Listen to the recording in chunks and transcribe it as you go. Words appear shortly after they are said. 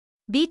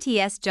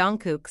BTS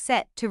Jungkook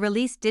set to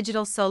release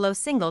digital solo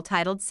single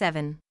titled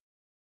 7.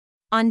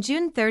 On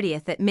June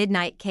 30th at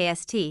midnight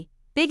KST,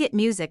 BIGHIT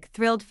Music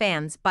thrilled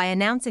fans by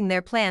announcing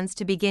their plans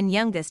to begin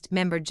youngest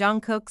member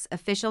Jungkook's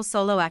official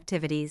solo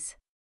activities.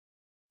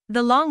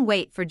 The long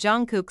wait for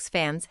Jungkook's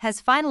fans has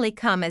finally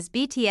come as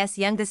BTS'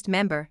 youngest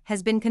member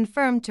has been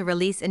confirmed to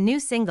release a new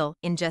single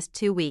in just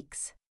 2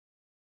 weeks.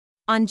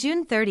 On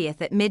June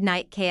 30th at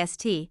midnight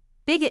KST,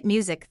 BIGHIT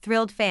Music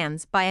thrilled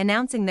fans by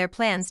announcing their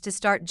plans to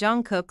start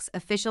Jungkook's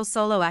official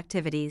solo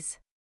activities.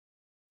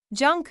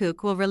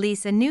 Jungkook will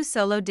release a new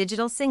solo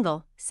digital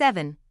single,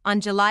 7,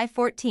 on July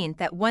 14th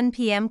at 1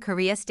 p.m.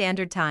 Korea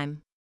Standard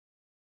Time.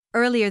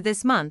 Earlier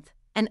this month,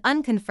 an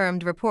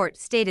unconfirmed report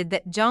stated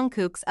that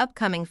Jungkook's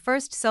upcoming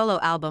first solo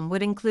album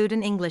would include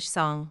an English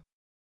song.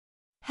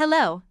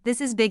 Hello, this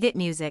is BIGHIT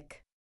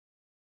Music.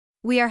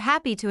 We are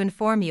happy to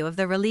inform you of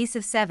the release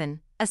of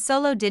 7, a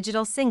solo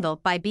digital single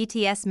by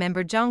BTS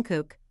member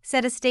Jungkook,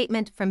 said a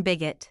statement from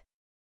BIGHIT.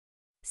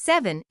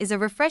 7 is a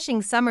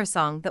refreshing summer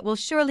song that will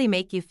surely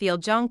make you feel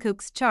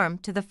Jungkook's charm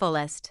to the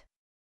fullest.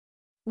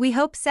 We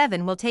hope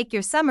 7 will take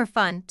your summer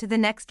fun to the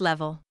next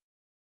level.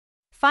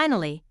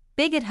 Finally,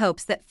 BIGHIT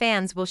hopes that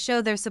fans will show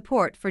their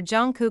support for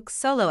Jungkook's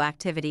solo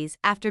activities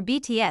after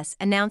BTS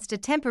announced a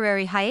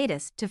temporary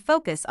hiatus to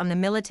focus on the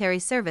military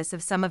service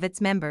of some of its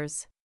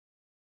members.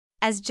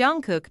 As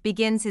Jungkook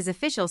begins his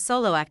official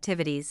solo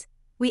activities,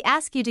 we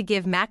ask you to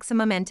give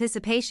maximum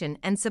anticipation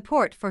and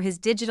support for his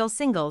digital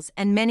singles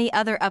and many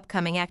other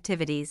upcoming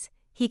activities,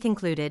 he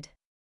concluded.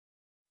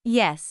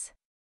 Yes.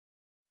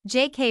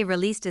 JK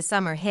released a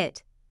summer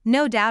hit,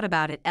 no doubt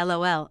about it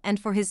LOL, and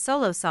for his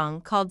solo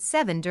song called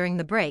 7 during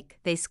the break,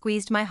 they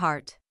squeezed my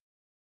heart.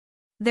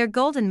 Their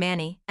golden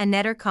manny,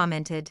 Annetter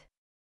commented.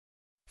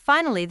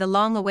 Finally, the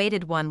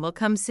long-awaited one will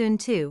come soon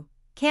too.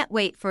 Can't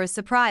wait for a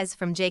surprise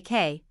from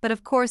JK, but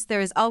of course there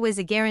is always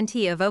a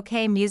guarantee of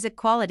okay music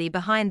quality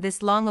behind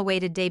this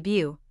long-awaited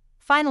debut.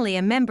 Finally,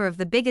 a member of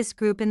the biggest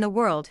group in the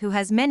world who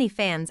has many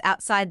fans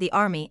outside the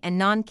army and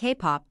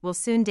non-K-pop will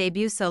soon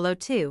debut solo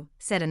too,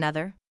 said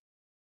another.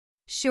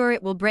 Sure,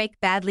 it will break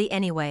badly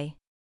anyway.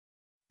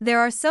 There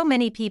are so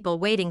many people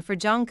waiting for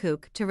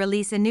Jungkook to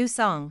release a new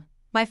song.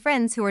 My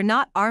friends who are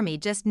not army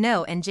just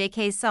know and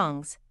JK's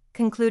songs,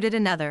 concluded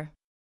another.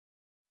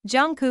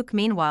 Jungkook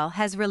meanwhile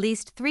has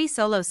released 3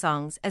 solo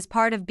songs as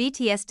part of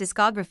BTS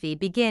discography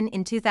Begin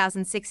in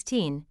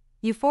 2016,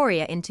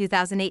 Euphoria in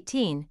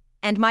 2018,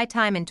 and My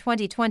Time in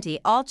 2020,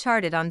 all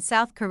charted on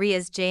South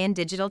Korea's jeon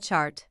digital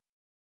chart.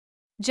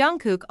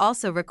 Jungkook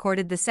also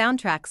recorded the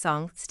soundtrack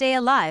song Stay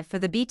Alive for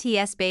the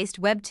BTS-based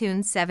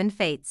webtoon 7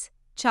 Fates,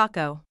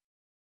 Choco.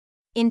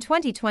 In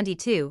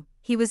 2022,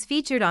 he was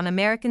featured on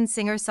American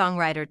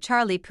singer-songwriter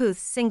Charlie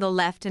Puth's single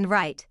Left and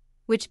Right,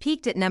 which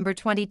peaked at number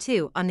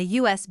 22 on the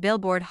US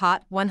Billboard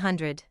Hot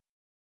 100.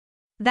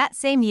 That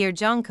same year,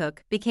 Jungkook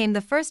became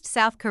the first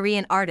South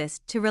Korean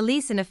artist to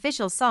release an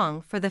official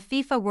song for the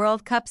FIFA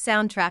World Cup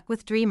soundtrack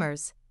with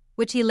Dreamers,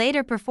 which he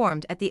later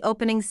performed at the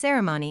opening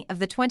ceremony of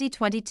the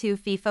 2022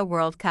 FIFA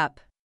World Cup.